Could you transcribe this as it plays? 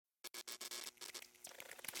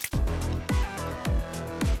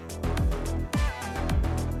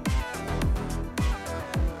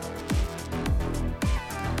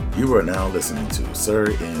You are now listening to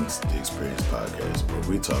Sir Ink's The Experience Podcast, where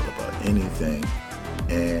we talk about anything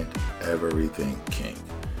and everything kink.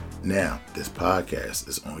 Now, this podcast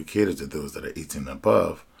is only catered to those that are 18 and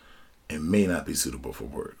above and may not be suitable for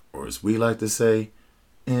work, or as we like to say,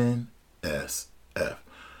 NSF.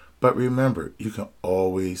 But remember, you can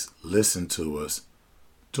always listen to us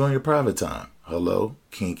during your private time. Hello,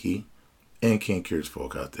 kinky and kink-curious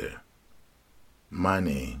folk out there. My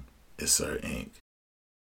name is Sir Ink.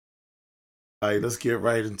 All right, let's get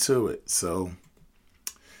right into it. So,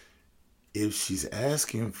 if she's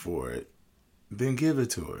asking for it, then give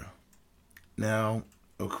it to her. Now,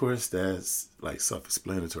 of course, that's like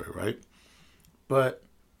self-explanatory, right? But,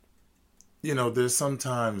 you know, there's some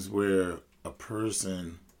times where a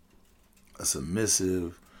person, a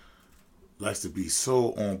submissive, likes to be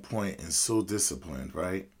so on point and so disciplined,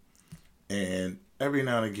 right? And every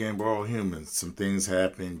now and again, we're all humans. Some things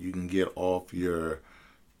happen. You can get off your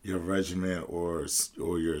regimen or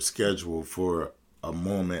your schedule for a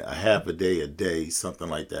moment, a half a day, something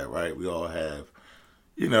like that, right? We all have,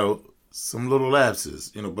 some little lapses,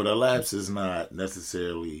 but a lapse is not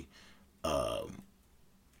necessarily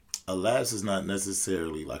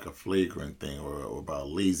like a flagrant thing or about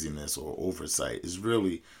laziness or oversight. It's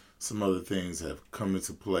really some other things have come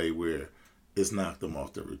into play where it's knocked them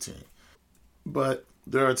off the routine. But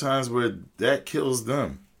there are times where that kills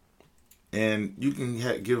them. And you can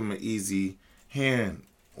give them an easy hand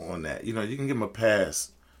on that. You can give them a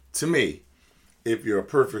pass, to me, if you're a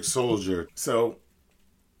perfect soldier. So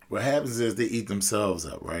what happens is they eat themselves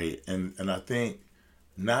up, right? And I think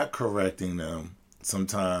not correcting them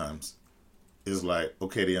sometimes is like,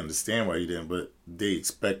 okay, they understand why you didn't, but they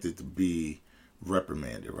expect it to be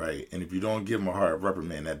reprimanded, right? And if you don't give them a hard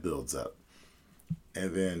reprimand, that builds up.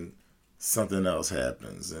 And then something else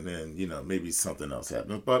happens, and then, maybe something else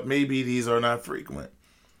happens. But maybe these are not frequent.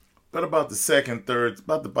 But about the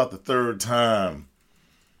third time,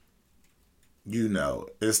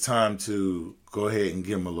 it's time to go ahead and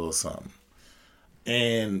give them a little something.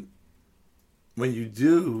 And when you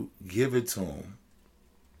do give it to them,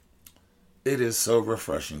 it is so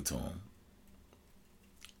refreshing to them.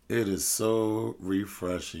 It is so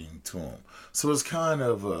refreshing to them. So it's kind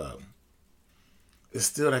of it's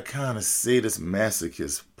still that kind of sadist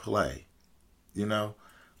masochist play,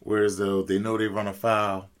 whereas though they know they run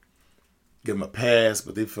afoul, give them a pass,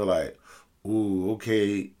 but they feel like, ooh,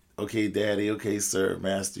 okay, daddy, okay, sir,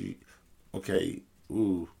 master, okay,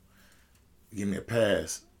 ooh, give me a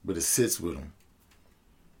pass, but it sits with them.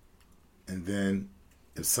 And then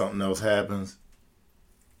if something else happens,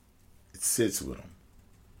 it sits with them.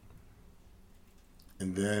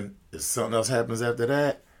 And then if something else happens after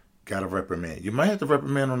that, got to reprimand. You might have to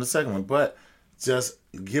reprimand on the second one, but just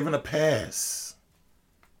giving a pass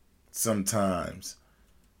sometimes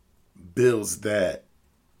builds that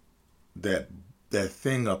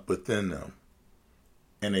thing up within them,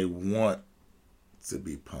 and they want to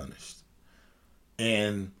be punished.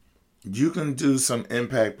 And you can do some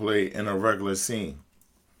impact play in a regular scene,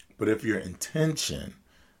 but if your intention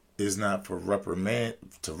is not to reprimand,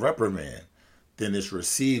 then it's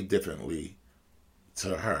received differently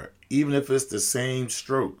to her, even if it's the same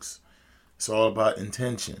strokes. It's all about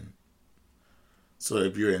intention. So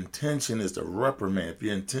if your intention is to reprimand, if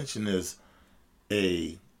your intention is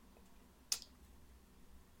a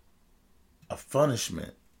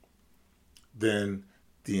punishment, then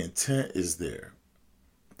the intent is there.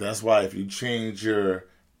 That's why if you change your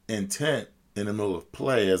intent in the middle of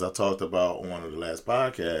play, as I talked about on one of the last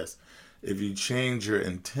podcasts, if you change your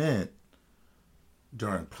intent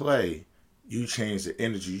during play, you change the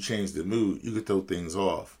energy, you change the mood, you can throw things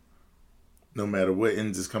off. No matter what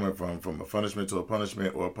end is coming from a punishment to a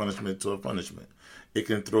punishment or a punishment to a punishment. It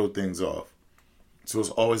can throw things off. So it's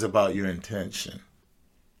always about your intention.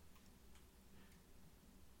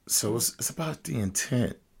 So it's about the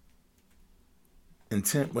intent.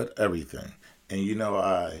 Intent with everything. And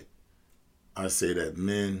I say that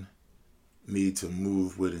men need to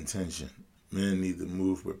move with intention. Men need to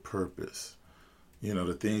move with purpose.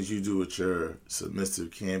 The things you do with your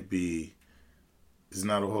submissive there's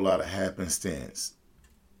not a whole lot of happenstance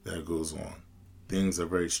that goes on. Things are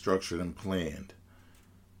very structured and planned.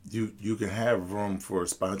 You can have room for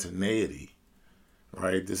spontaneity,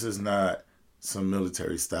 right? This is not some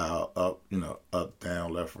military style up,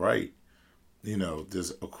 down, left, right.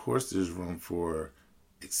 There's room for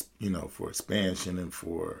expansion and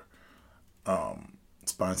for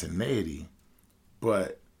spontaneity,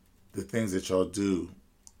 but the things that y'all do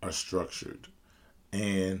are structured,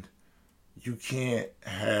 and you can't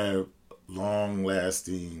have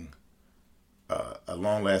long-lasting a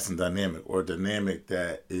long-lasting dynamic, or a dynamic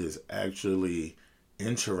that is actually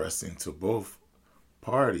interesting to both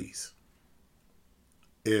parties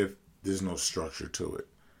if there's no structure to it.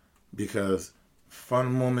 Because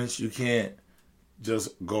fun moments, you can't just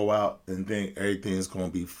go out and think everything's going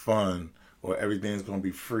to be fun or everything's going to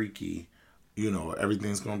be freaky,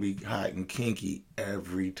 everything's going to be hot and kinky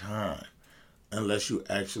every time. Unless you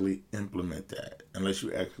actually implement that, unless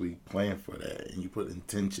you actually plan for that and you put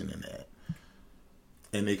intention in that.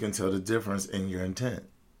 And they can tell the difference in your intent.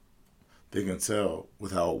 They can tell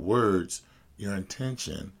without words your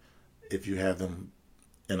intention if you have them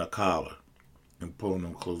in a collar and pulling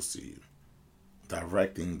them close to you,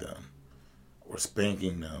 directing them or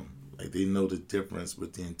spanking them. Like, they know the difference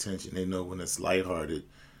with the intention. They know when it's lighthearted,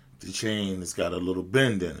 the chain has got a little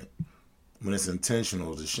bend in it. When it's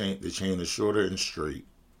intentional, the chain is shorter and straight.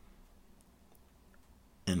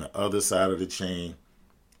 And the other side of the chain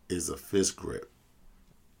is a fist grip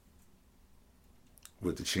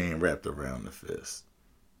with the chain wrapped around the fist.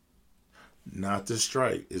 Not to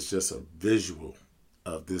strike. It's just a visual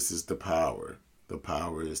of this is the power. The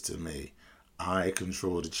power is to me. I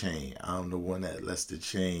control the chain. I'm the one that lets the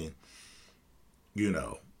chain,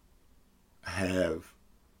 have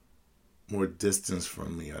more distance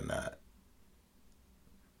from me or not.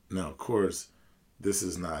 Now, of course, this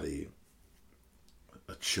is not a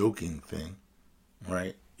choking thing,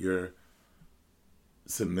 right? Your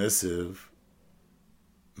submissive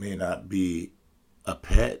may not be a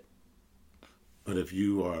pet, but if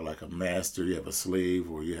you are like a master, you have a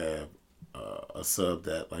slave, or you have a sub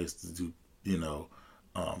that likes to do,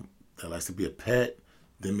 that likes to be a pet,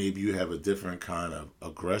 then maybe you have a different kind of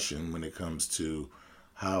aggression when it comes to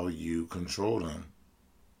how you control them.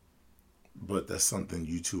 But that's something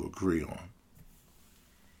you two agree on.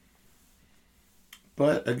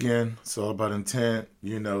 But again, it's all about intent.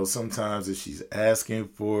 Sometimes if she's asking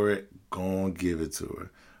for it, go and give it to her.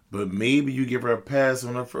 But maybe you give her a pass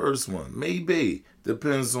on the first one. Maybe.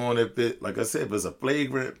 Depends on if it, like I said, if it's a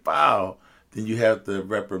flagrant foul, then you have to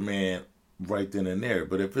reprimand right then and there.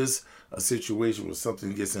 But if it's a situation where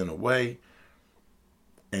something gets in the way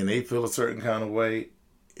and they feel a certain kind of way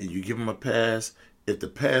and you give them a pass, if the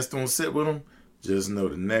pass don't sit with them, just know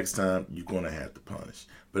the next time you're going to have to punish.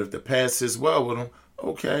 But if the pass sits well with them,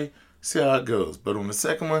 okay, see how it goes. But on the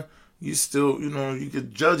second one, you still, you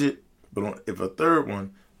could judge it. But if a third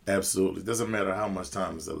one, absolutely. Doesn't matter how much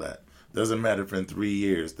time is elapsed. Doesn't matter if in 3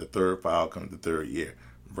 years the third foul comes the third year.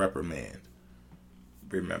 Reprimand.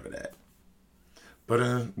 Remember that.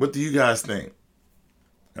 But what do you guys think?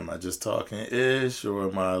 Am I just talking ish, or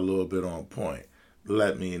am I a little bit on point?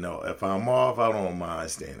 Let me know. If I'm off, I don't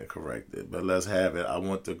mind staying corrected. But let's have it. I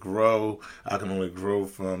want to grow. I can only grow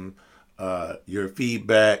from your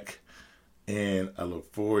feedback. And I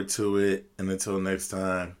look forward to it. And until next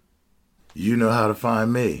time, you know how to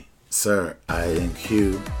find me. Sir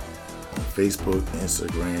INQ on Facebook,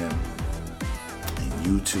 Instagram, and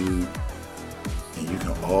YouTube. And you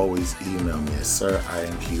can always email me at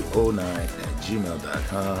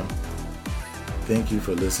sirinq09@gmail.com. Thank you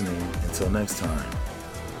for listening. Until next time,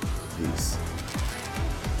 peace.